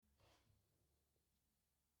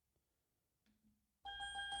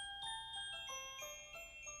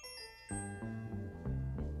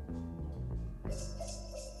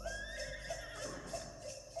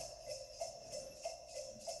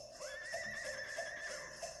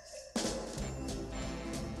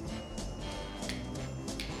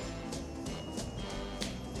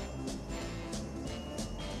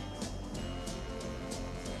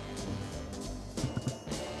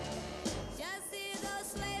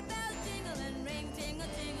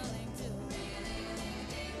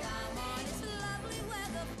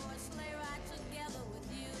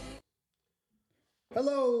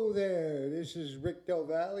Hello there. This is Rick Del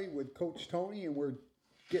Valle with Coach Tony, and we're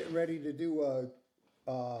getting ready to do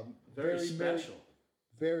a Very special.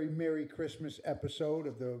 very Merry Christmas episode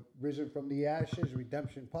of the Risen from the Ashes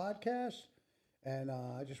Redemption podcast. And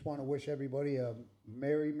I just want to wish everybody a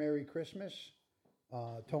Merry Christmas.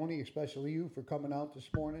 Tony, especially you, for coming out this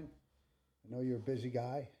morning. I know you're a busy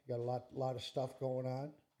guy. You got a lot of stuff going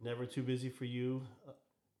on. Never too busy for you,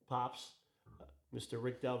 Pops. Mr.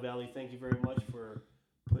 Rick Del Valle, thank you very much for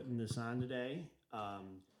putting this on today.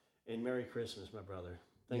 And Merry Christmas, my brother.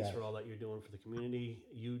 Thanks for all that you're doing for the community.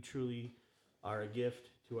 You truly are a gift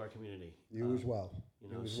to our community. You as well.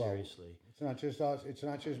 Seriously. Well. It's not just us. It's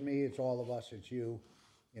not just me. It's all of us. It's you,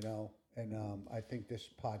 And I think this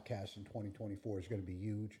podcast in 2024 is going to be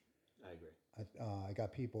huge. I agree. I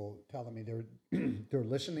got people telling me they're they're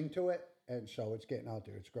listening to it, and so it's getting out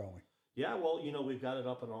there. It's growing. Yeah, well, we've got it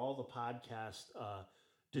up on all the podcast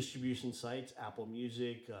distribution sites, Apple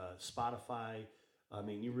Music, Spotify. I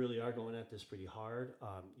mean, you really are going at this pretty hard.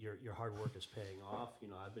 Your hard work is paying off.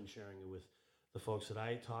 I've been sharing it with the folks that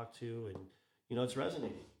I talk to, and, it's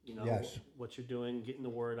resonating. Yes. What you're doing, getting the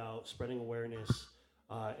word out, spreading awareness.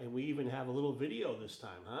 And we even have a little video this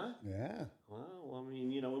time, huh? Yeah. Well, I mean,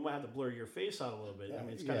 we might have to blur your face out a little bit. I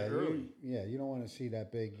mean, it's kind of early. You don't want to see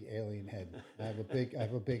that big alien head. I have a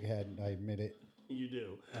big head, and I admit it. You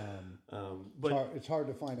do. But it's hard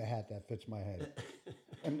to find a hat that fits my head.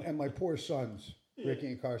 and my poor sons, Ricky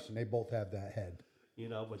and Carson, they both have that head.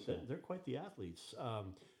 But they're quite the athletes.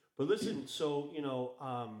 But listen, so,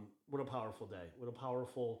 what a powerful day. What a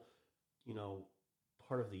powerful,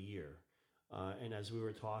 part of the year. And as we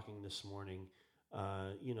were talking this morning,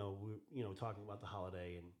 talking about the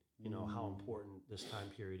holiday and, how important this time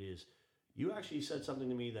period is, you actually said something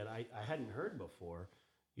to me that I hadn't heard before.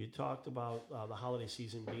 You talked about the holiday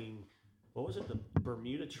season being, what was it, the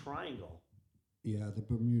Bermuda Triangle? Yeah, the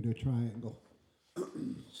Bermuda Triangle.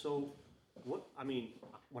 So,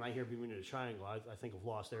 when I hear Bermuda Triangle, I think of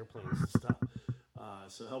lost airplanes and stuff.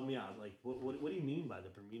 So help me out. Like, what do you mean by the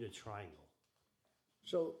Bermuda Triangle?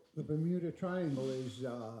 So the Bermuda Triangle is,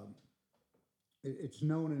 it's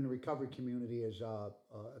known in the recovery community as a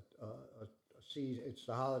season. It's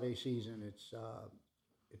the holiday season.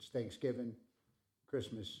 It's Thanksgiving,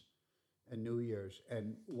 Christmas, and New Year's.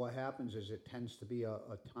 And what happens is it tends to be a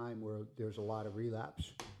time where there's a lot of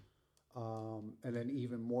relapse. And then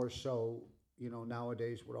even more so,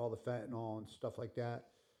 nowadays with all the fentanyl and stuff like that,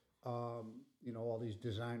 all these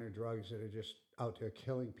designer drugs that are just out there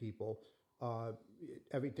killing people.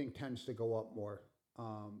 Everything tends to go up more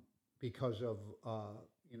because of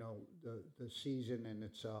the season, and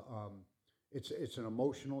it's an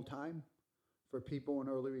emotional time for people in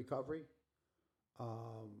early recovery. A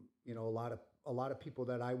lot of people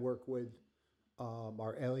that I work with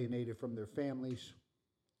are alienated from their families,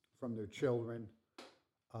 from their children,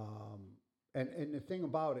 and the thing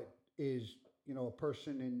about it is, a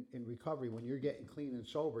person in recovery, when you're getting clean and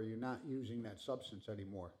sober, you're not using that substance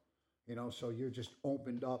anymore. So you're just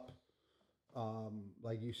opened up,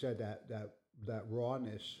 like you said, that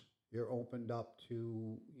rawness. You're opened up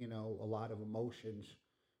to, a lot of emotions,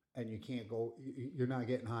 and you're not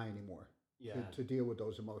getting high anymore to deal with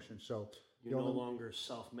those emotions. So you're no longer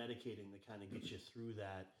self-medicating to kind of get you through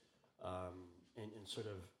that, and sort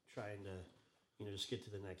of trying to, just get to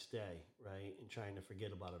the next day, right? And trying to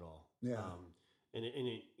forget about it all. Yeah.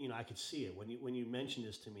 And I could see it when you mentioned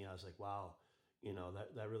this to me. I was like, wow.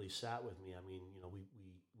 That really sat with me. I mean,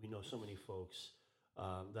 we know so many folks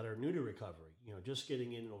that are new to recovery, just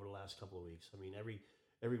getting in over the last couple of weeks. I mean, every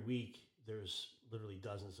week there's literally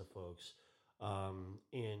dozens of folks.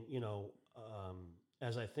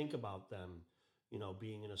 As I think about them,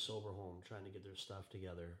 being in a sober home, trying to get their stuff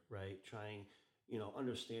together, right? Trying,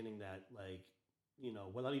 understanding that, like,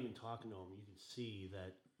 without even talking to them, you can see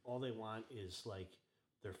that all they want is like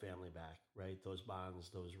their family back, right? Those bonds,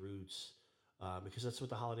 those roots. Because that's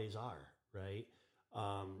what the holidays are, right?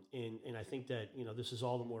 And I think that this is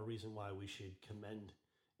all the more reason why we should commend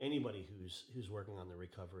anybody who's working on the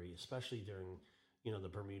recovery, especially during the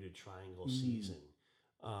Bermuda Triangle season.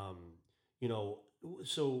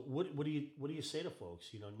 So what do you say to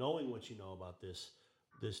folks? Knowing what you know about this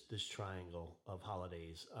triangle of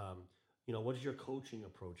holidays, what is your coaching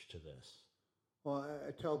approach to this? Well,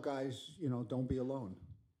 I tell guys, don't be alone.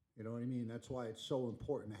 You know what I mean? That's why it's so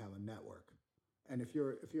important to have a network. And if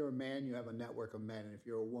you're a man, you have a network of men. And if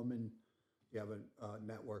you're a woman, you have a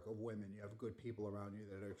network of women. You have good people around you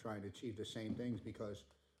that are trying to achieve the same things. Because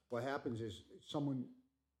what happens is somebody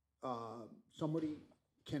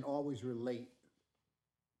can always relate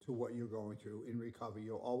to what you're going through in recovery.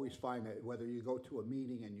 You'll always find that whether you go to a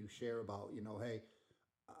meeting and you share about, hey,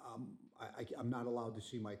 I'm not allowed to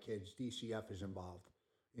see my kids. DCF is involved,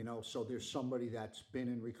 so there's somebody that's been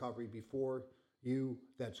in recovery before you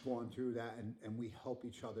that's gone through that, and we help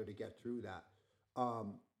each other to get through that.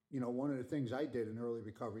 One of the things I did in early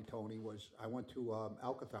recovery, Tony, was I went to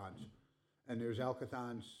alkathons, and there's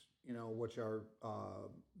alkathons, which are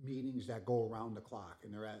meetings that go around the clock,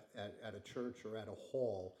 and they're at a church or at a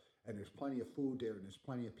hall, and there's plenty of food there, and there's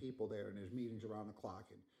plenty of people there, and there's meetings around the clock,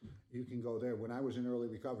 and you can go there. When I was in early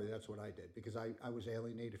recovery, that's what I did, because I was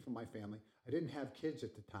alienated from my family. I didn't have kids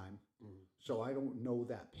at the time, so I don't know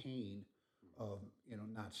that pain of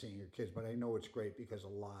not seeing your kids, but I know it's great because a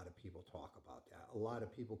lot of people talk about that. A lot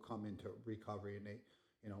of people come into recovery and they,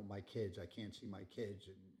 my kids, I can't see my kids,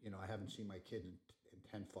 and I haven't seen my kids in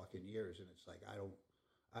 10 fucking years, and it's like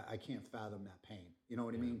I can't fathom that pain. You know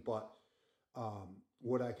what I mean? But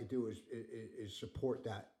what I could do is support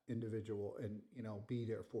that individual and be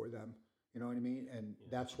there for them. You know what I mean? And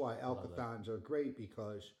that's why alkathons are great,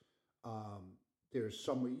 because there's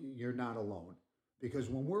somebody, you're not alone. Because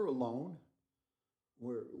when we're alone,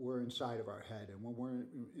 we're inside of our head, and when we're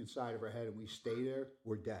inside of our head and we stay there,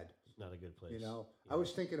 we're dead. It's not a good place. I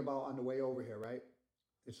was thinking about on the way over here, right?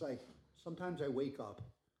 It's like sometimes I wake up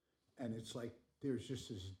and it's like there's just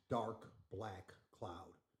this dark black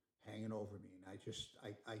cloud hanging over me, and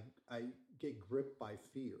I get gripped by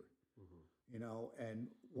fear. And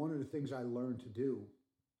one of the things I learned to do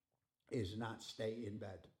is not stay in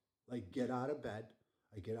bed. Like, get out of bed,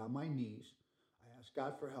 I get on my knees, I ask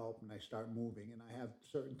God for help, and I start moving. And I have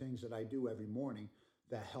certain things that I do every morning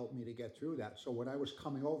that help me to get through that. So when I was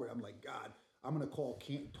coming over, I'm like, God, I'm going to call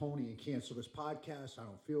Tony and cancel this podcast. I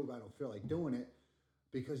don't feel like doing it,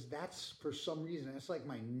 because that's, for some reason, that's like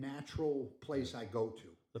my natural place I go to.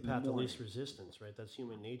 The path of least resistance, right? That's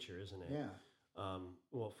human nature, isn't it? Yeah.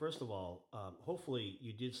 Well, first of all, hopefully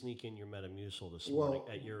you did sneak in your Metamucil this morning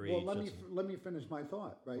at your age. Well, let me finish my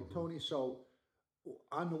thought, right, Tony? So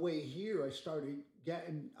on the way here, I started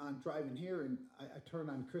driving here, and I turned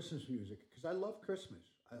on Christmas music because I love Christmas.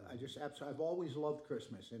 I've always loved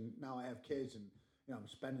Christmas, and now I have kids, and I'm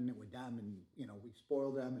spending it with them, and we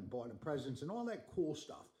spoil them and bought them presents and all that cool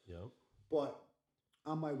stuff. Yeah. But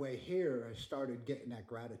on my way here, I started getting that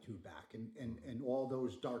gratitude back, and all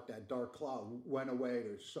that dark cloud went away.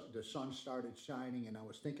 The sun started shining, and I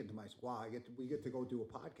was thinking to myself, wow, we get to go do a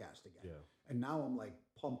podcast again. Yeah. And now I'm like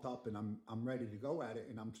pumped up, and I'm ready to go at it,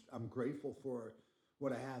 and I'm grateful for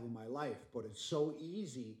what I have in my life. But it's so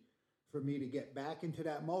easy for me to get back into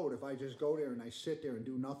that mode. If I just go there and I sit there and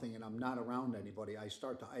do nothing, and I'm not around anybody, I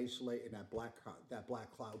start to isolate, and that black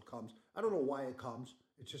cloud comes. I don't know why it comes.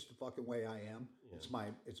 It's just the fucking way I am. Yeah.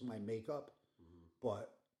 It's my makeup.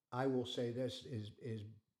 But I will say this is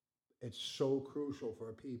it's so crucial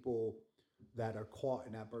for people that are caught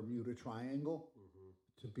in that Bermuda Triangle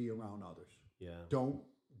to be around others. Yeah.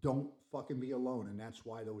 Don't fucking be alone, and that's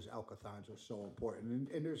why those alkathons are so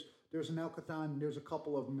important. And there's an alkathon. There's a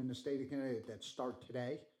couple of them in the state of Connecticut that start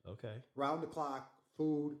today. Okay. Round the clock,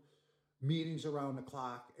 food, meetings around the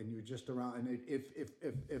clock, and you're just around. And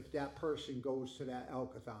if that person goes to that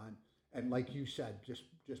alkathon, and like you said, just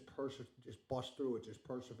bust through it, just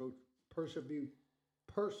persevere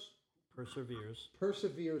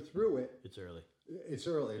through it. It's early. It's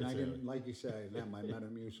early, and I didn't, like you said, I didn't have my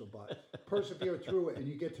Metamucil, but persevere through it, and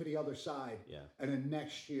you get to the other side. Yeah. And then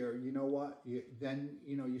next year, you know what?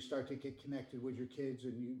 You start to get connected with your kids,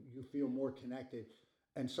 and you feel more connected.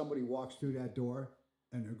 And somebody walks through that door,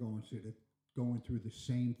 and they're going through the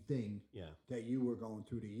same thing that you were going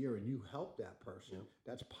through the year, and you help that person. Yeah.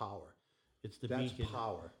 That's power. It's the That's beacon.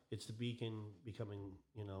 Power. It's the beacon becoming,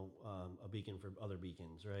 a beacon for other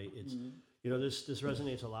beacons, right? It's, this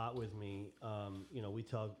resonates a lot with me. We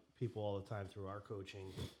tell people all the time through our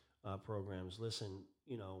coaching programs, listen,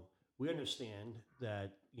 we understand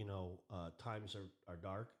that, times are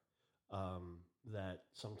dark, that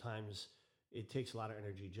sometimes it takes a lot of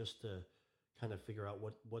energy just to kind of figure out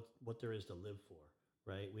what there is to live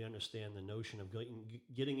for, right? We understand the notion of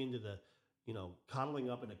getting into the, coddling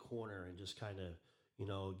up in a corner and just kind of,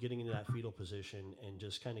 getting into that fetal position and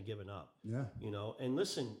just kind of giving up. Yeah. And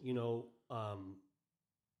listen,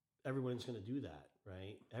 everyone's going to do that,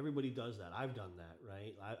 right? Everybody does that. I've done that,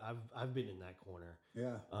 right? I've been in that corner.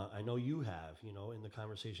 Yeah. I know you have, in the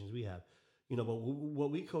conversations we have, but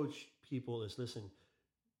what we coach people is, listen,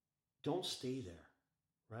 don't stay there.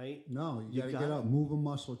 Right? No, you gotta get up, move a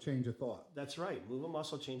muscle, change a thought. That's right. Move a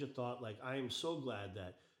muscle, change a thought. Like, I am so glad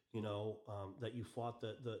that, that you fought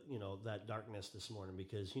that darkness this morning,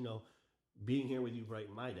 because, being here with you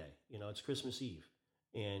brightened my day. It's Christmas Eve,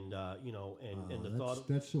 and and the thought of,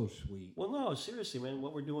 that's so sweet. well, no, seriously, man,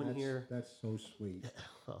 what we're doing here. That's so sweet.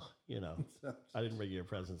 Well, I didn't bring you a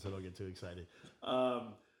present, so don't get too excited. But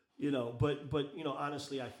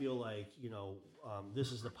honestly, I feel like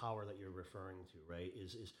this is the power that you're referring to, right?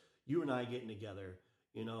 Is you and I getting together.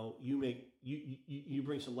 You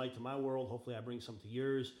bring some light to my world. Hopefully, I bring some to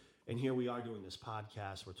yours. And here we are doing this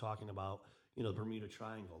podcast. We're talking about the Bermuda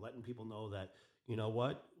Triangle, letting people know that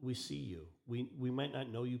what, we see you. We might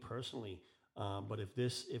not know you personally, but if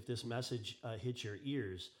this message hits your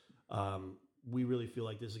ears, we really feel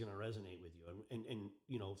like this is going to resonate with you.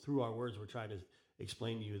 And through our words, we're trying to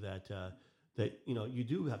explain to you that you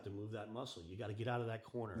do have to move that muscle. You got to get out of that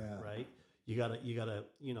corner, right? You gotta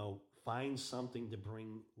find something to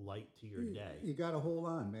bring light to your day. You got to hold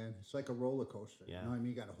on, man. It's like a roller coaster. Yeah. You know what I mean?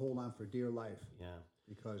 You got to hold on for dear life. Yeah.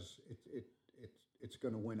 Because it's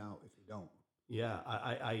going to win out if you don't. Yeah,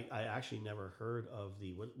 I actually never heard of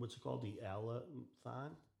the what's it called, the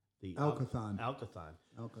Alathon, the Alcathon. Alcathon.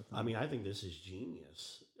 I mean, I think this is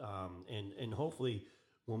genius. And hopefully,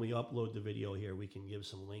 when we upload the video here, we can give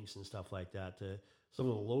some links and stuff like that to some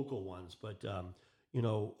of the local ones. But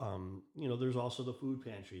there's also the food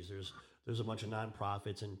pantries. There's a bunch of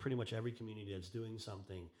nonprofits and pretty much every community that's doing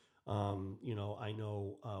something. I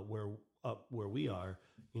know where we are,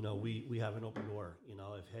 we have an open door.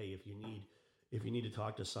 If you need to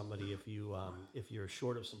talk to somebody, if you're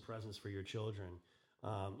short of some presents for your children,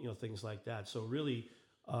 things like that. So really,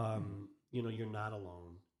 you're not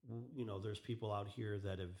alone. There's people out here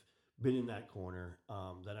that have been in that corner,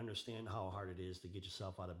 that understand how hard it is to get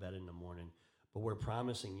yourself out of bed in the morning. But we're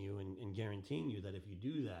promising you and guaranteeing you that if you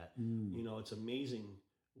do that, it's amazing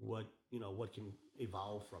what can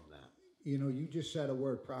evolve from that. You just said a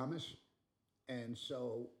word, promise. And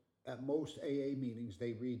so at most AA meetings,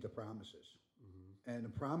 they read the promises. Mm-hmm. And the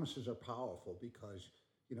promises are powerful because,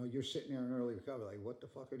 you're sitting there in early recovery, like, what the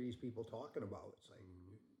fuck are these people talking about? It's like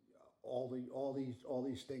all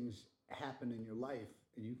these things happen in your life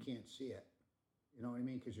and you can't see it. You know what I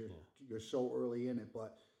mean? Because you're so early in it.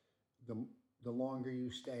 But the longer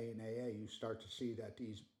you stay in AA, you start to see that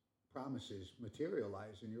these promises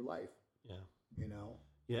materialize in your life. Yeah.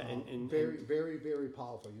 Yeah, and very, very, very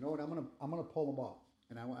powerful. You know what? I'm gonna pull them up,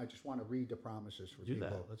 and I just want to read the promises for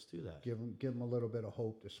people. Let's do that. Give them a little bit of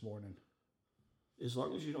hope this morning. As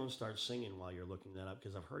long as you don't start singing while you're looking that up,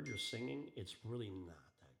 because I've heard your singing, it's really not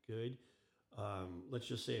that good. Let's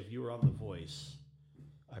just say if you were on The Voice,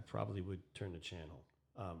 I probably would turn the channel.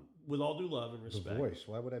 With all due love and respect. The Voice.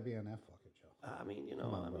 Why would I be on that fucking show? I mean,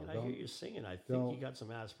 I hear you singing. I think you got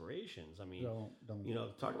some aspirations. I mean,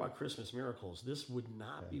 don't. Talk about Christmas miracles. This would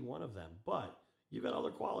not be one of them, but you got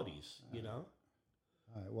other qualities, All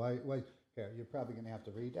right. Why? Here, you're probably going to have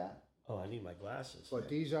to read that. Oh, I need my glasses. But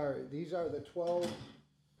these are the 12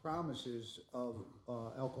 promises of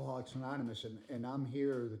Alcoholics Anonymous, and I'm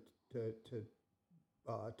here to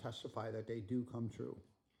testify that they do come true.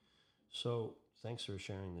 So thanks for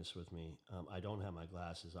sharing this with me. I don't have my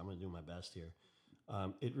glasses. I'm going to do my best here.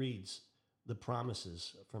 It reads, the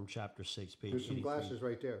promises from chapter 6, page 83. There's some glasses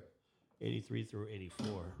right there. 83 through 84.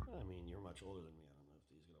 I mean, you're much older than me. I don't know if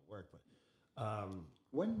these are going to work, but...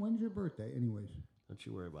 When's your birthday, anyways? Don't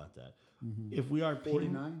you worry about that. Mm-hmm. If we are...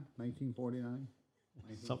 1949?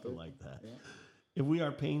 Something like that. Yeah. If we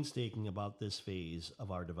are painstaking about this phase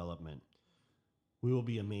of our development, we will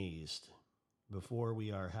be amazed before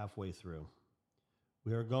we are halfway through.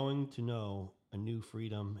 We are going to know a new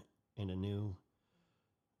freedom and a new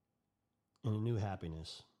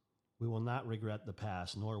happiness. We will not regret the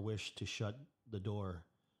past nor wish to shut the door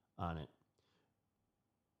on it.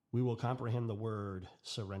 We will comprehend the word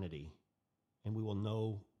serenity, and we will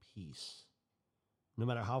know peace. No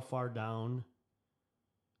matter how far down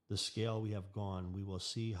the scale we have gone, we will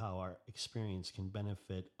see how our experience can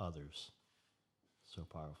benefit others. So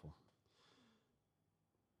powerful.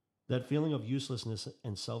 That feeling of uselessness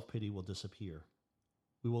and self-pity will disappear.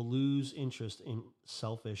 We will lose interest in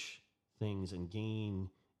selfish things and gain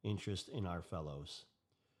interest in our fellows.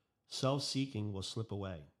 Self-seeking will slip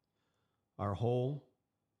away. Our whole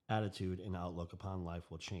attitude and outlook upon life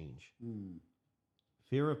will change.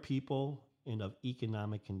 Fear of people and of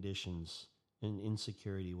economic conditions and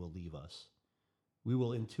insecurity will leave us. We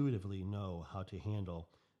will intuitively know how to handle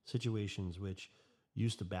situations which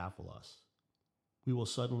used to baffle us. We will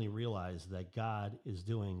suddenly realize that God is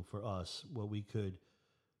doing for us what we could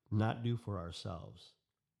not do for ourselves.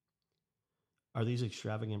 Are these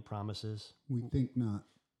extravagant promises? We think not.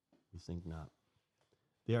 We think not.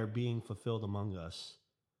 They are being fulfilled among us,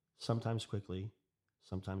 sometimes quickly,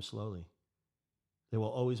 sometimes slowly. They will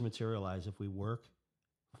always materialize if we work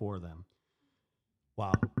for them.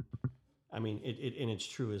 Wow. I mean, and it's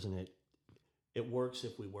true, isn't it? It works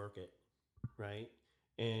if we work it, right?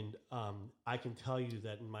 And I can tell you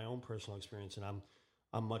that in my own personal experience, and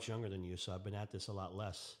I'm much younger than you, so I've been at this a lot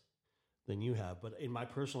less than you have. But in my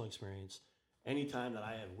personal experience, anytime that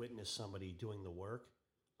I have witnessed somebody doing the work,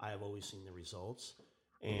 I have always seen the results.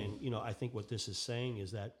 And I think what this is saying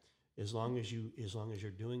is that as long as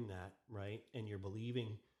you're doing that, right, and you're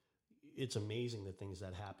believing, it's amazing the things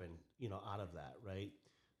that happen, out of that, right?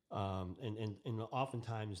 And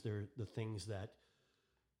oftentimes they're the things that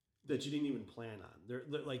you didn't even plan on. They're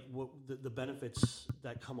like what the benefits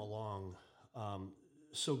that come along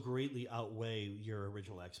so greatly outweigh your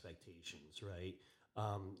original expectations, right?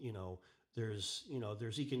 Um, you know, there's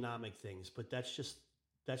economic things, but that's just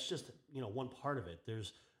one part of it.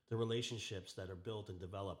 There's the relationships that are built and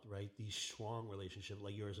developed, right? These strong relationships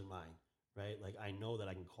like yours and mine, right? Like I know that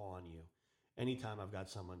I can call on you anytime I've got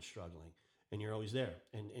someone struggling, and you're always there,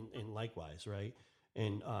 and likewise, right?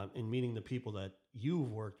 And meeting the people that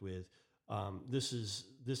you've worked with, this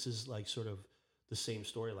is like sort of the same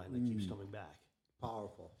storyline that keeps coming back.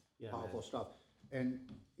 Powerful, Yeah, man. powerful stuff. And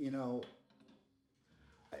you know,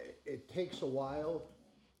 it takes a while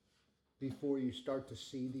before you start to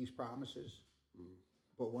see these promises.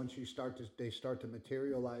 But once they start to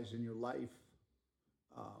materialize in your life.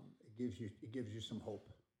 It gives you some hope.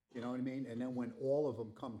 You know what I mean? And then when all of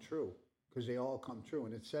them come true, because they all come true,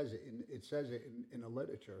 and it says it in the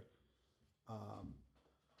literature, um,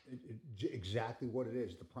 exactly what it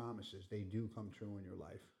is. The promises they do come true in your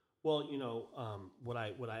life. Well, what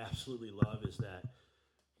I absolutely love is that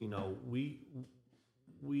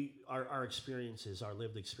our experiences, our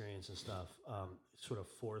lived experience and stuff, sort of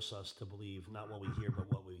force us to believe not what we hear,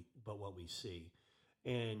 but what we see.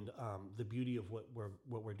 And the beauty of what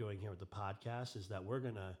we're doing here with the podcast is that we're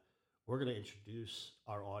gonna introduce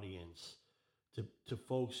our audience to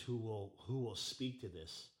folks who will speak to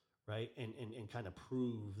this, right? And kind of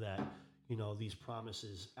prove that these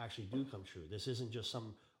promises actually do come true. This isn't just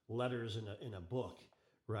some letters in a book,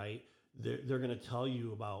 right? They're going to tell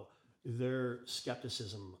you about their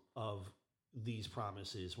skepticism of these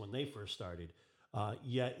promises when they first started,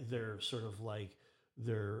 yet they're sort of like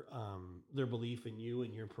their belief in you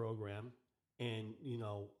and your program, and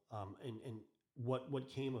and what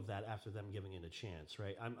came of that after them giving it a chance,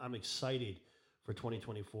 right? I'm excited for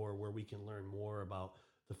 2024 where we can learn more about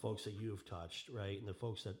the folks that you've touched, right, and the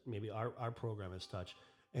folks that maybe our program has touched,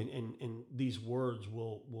 and these words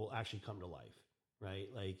will actually come to life, right?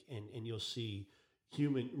 Like, and you'll see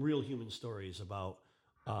real human stories about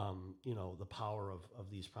the power of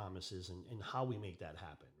these promises, and how we make that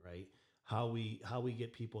happen, right? How we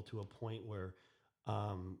get people to a point where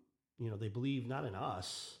they believe not in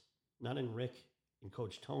us, not in Rick and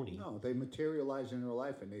Coach Tony, No, they materialize in their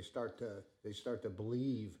life, and they start to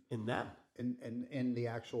believe in them. in the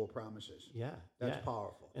actual promises. Yeah, That's yeah.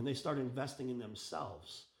 powerful. And they start investing in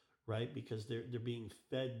themselves, right? Because they're being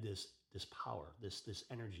fed this power, this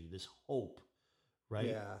energy, this hope, right?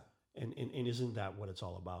 Yeah, And isn't that what it's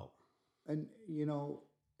all about? and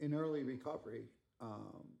in early recovery,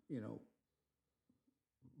 um, you know,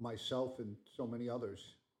 myself and so many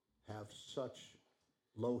others have such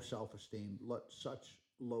low self-esteem, such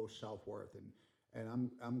low self-worth,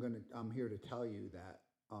 and I'm here to tell you that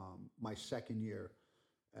my second year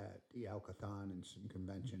at the Alcathon and some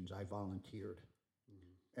conventions, I volunteered,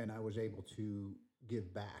 and I was able to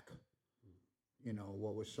give back.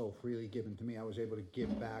 What was so freely given to me, I was able to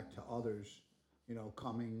give back to others.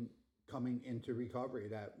 Coming into recovery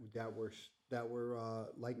that were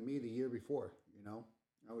like me the year before.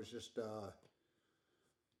 I was just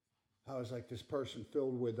I was like this person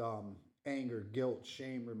filled with anger, guilt,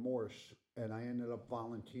 shame, remorse, and I ended up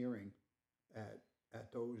volunteering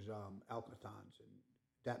at those alcathons, and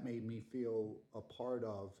that made me feel a part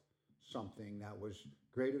of something that was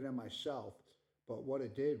greater than myself. But what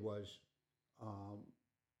it did was um,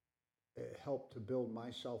 it helped to build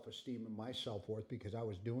my self-esteem and my self-worth because I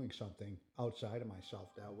was doing something outside of myself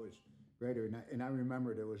that was greater. And I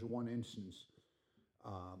remember there was one instance.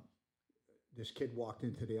 Um, this kid walked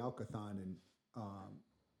into the Alcathon, and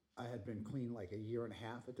I had been clean like a year and a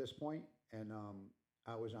half at this point, and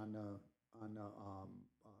I was on the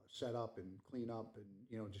set up and clean up,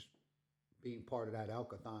 and just being part of that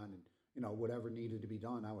Alcathon, and whatever needed to be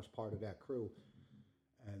done, I was part of that crew.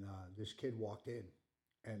 And this kid walked in,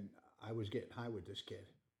 and I was getting high with this kid,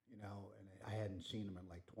 and I hadn't seen him in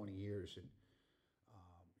like 20 years, and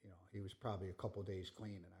he was probably a couple days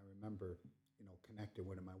clean, and I remember, connected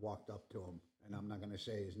with him. I walked up to him, and I'm not going to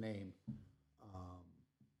say his name, um,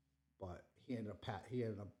 but he ended up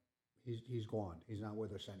he's gone. He's not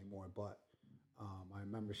with us anymore. But I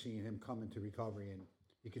remember seeing him come into recovery, and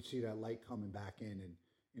you could see that light coming back in.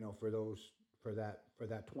 And for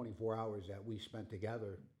that 24 hours that we spent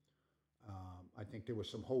together, I think there was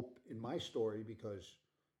some hope in my story because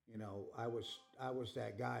I was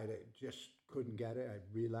that guy that just couldn't get it. I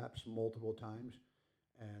relapsed multiple times,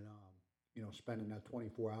 and spending that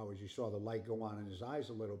 24 hours, you saw the light go on in his eyes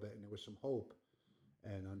a little bit, and there was some hope.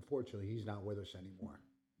 And unfortunately, he's not with us anymore.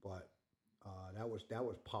 But that was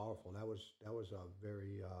powerful. That was a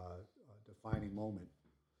very defining moment.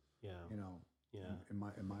 Yeah. Yeah. In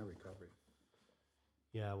my recovery.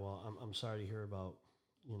 Yeah. Well, I'm sorry to hear about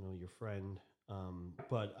your friend,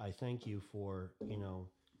 but I thank you for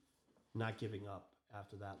not giving up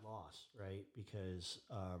after that loss, right? Because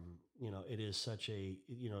it is such a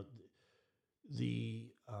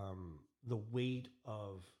the weight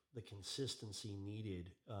of the consistency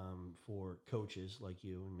needed for coaches like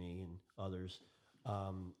you and me and others.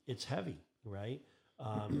 It's heavy, right?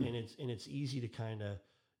 And it's easy to kind of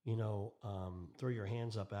throw your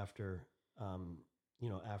hands up after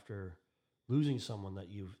after losing someone that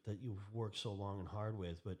you've worked so long and hard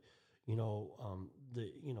with. But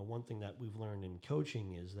one thing that we've learned in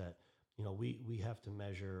coaching is that we have to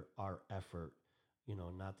measure our effort,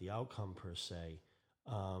 not the outcome per se.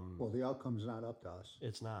 Well, the outcome's not up to us.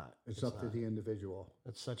 It's not. It's up to the individual.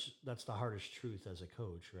 That's the hardest truth as a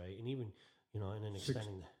coach, right? And even and then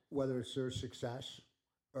extending whether it's their success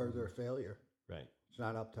or their failure, right? It's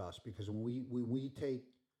not up to us because when we take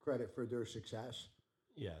credit for their success,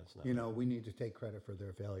 yeah, it's not. We need to take credit for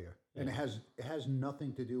their failure, Yeah. and it has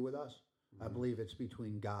nothing to do with us. Mm-hmm. I believe it's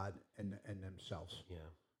between God and themselves. Yeah.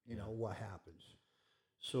 What happens.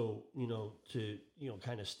 So to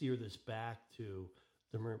kind of steer this back to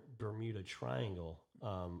the Bermuda Triangle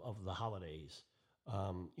of the holidays.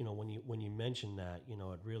 When you mentioned that,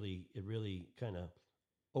 it really kind of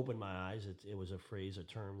opened my eyes. It was a phrase, a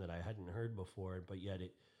term that I hadn't heard before, but yet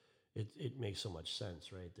it makes so much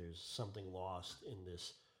sense, right? There's something lost in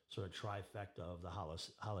this sort of trifecta of the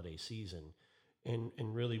holiday season.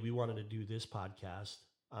 And really, we wanted to do this podcast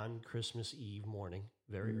on Christmas Eve morning,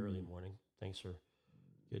 very early morning. Thanks for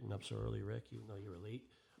getting up so early, Rick, even though you were late.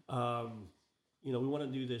 We want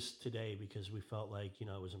to do this today because we felt like, it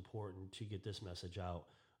was important to get this message out.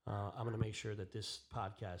 I'm going to make sure that this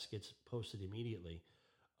podcast gets posted immediately.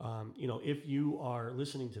 If you are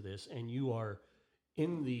listening to this and you are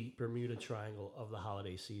in the Bermuda Triangle of the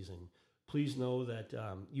holiday season, please know that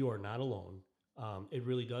you are not alone. It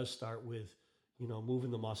really does start with,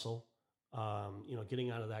 moving the muscle, getting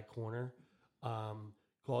out of that corner.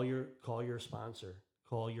 Call your sponsor,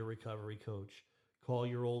 call your recovery coach, call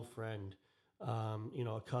your old friend,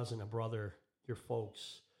 a cousin, a brother, your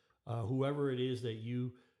folks, whoever it is that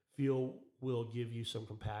you feel will give you some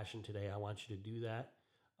compassion today. I want you to do that.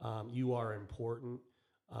 You are important.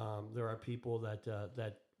 There are people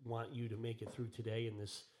that want you to make it through today in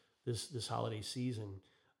this holiday season.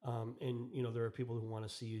 And there are people who want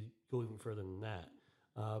to see you go even further than that.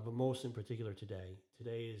 But most in particular today.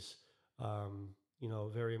 Today is,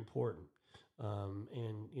 very important.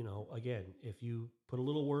 And again, if you put a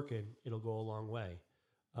little work in, it'll go a long way.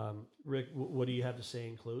 Rick, what do you have to say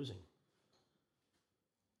in closing?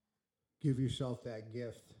 Give yourself that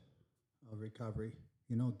gift of recovery.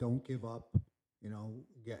 Don't give up.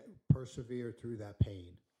 Persevere through that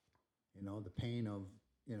pain. The pain of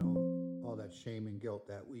all that shame and guilt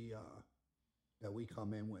that we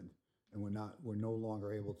come in with, and we're no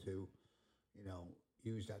longer able to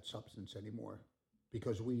use that substance anymore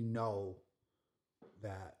because we know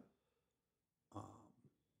that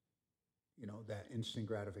that instant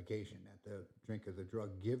gratification that the drink of the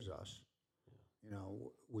drug gives us.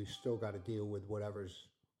 We still got to deal with whatever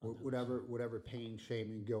pain,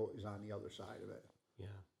 shame, and guilt is on the other side of it. Yeah.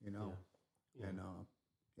 And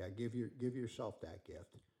give yourself that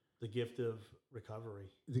gift. The gift of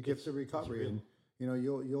recovery. The gift of recovery, and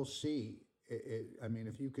you'll see. I mean,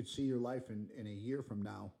 if you could see your life in a year from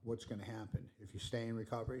now, what's going to happen? If you stay in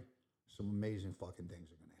recovery, some amazing fucking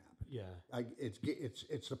things are going to happen. Yeah, it's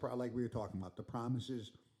the like we were talking about. The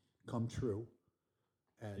promises come true,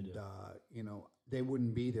 and they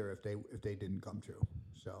wouldn't be there if they didn't come true.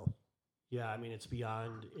 So, yeah, I mean, it's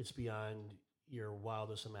beyond your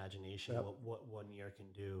wildest imagination. Yep. What 1 year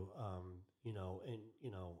can do.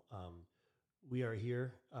 We are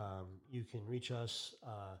here. You can reach us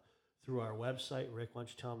through our website. Rick, why don't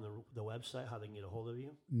you tell them the website, how they can get a hold of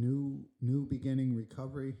you?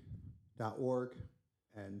 newbeginningrecovery.org,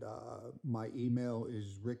 and my email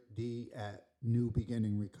is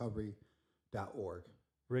rickd@newbeginningrecovery.org.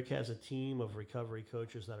 Rick has a team of recovery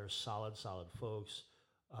coaches that are solid folks.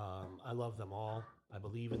 I love them all. I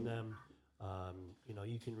believe in them.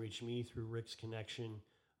 You can reach me through Rick's Connection.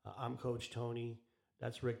 I'm Coach Tony.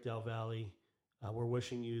 That's Rick Del Valle. We're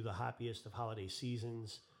wishing you the happiest of holiday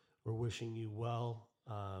seasons. We're wishing you well.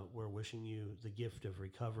 We're wishing you the gift of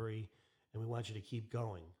recovery, and we want you to keep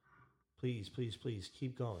going. Please, please, please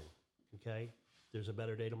keep going, okay? There's a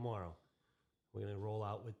better day tomorrow. We're going to roll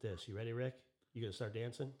out with this. You ready, Rick? You going to start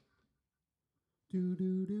dancing? Do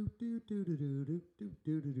do do do do do do do do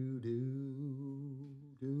do do do do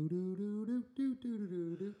do do do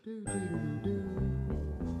do do do do.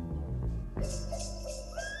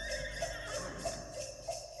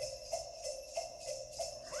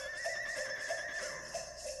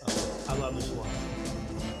 I love this one.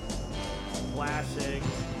 Classic.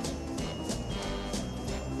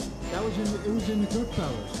 It was in the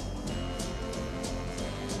Goodfellas.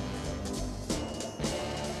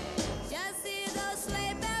 Just see those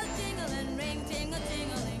sleigh bells jingling, ring, tingle,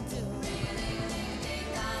 tingling too.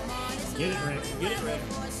 Come on, it's Get it, Rick. Get it, Rick.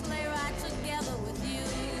 for a sleigh ride together with you.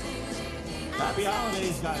 Happy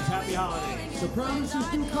holidays, guys. Happy holidays. The promises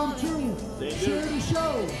do come true. They do. Share the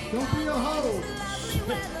show. Don't be a hoe.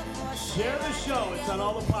 Share the show. It's on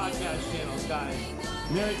all the podcast channels, guys.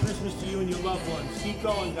 Merry Christmas to you and your loved ones. Keep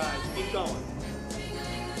going, guys. Keep going.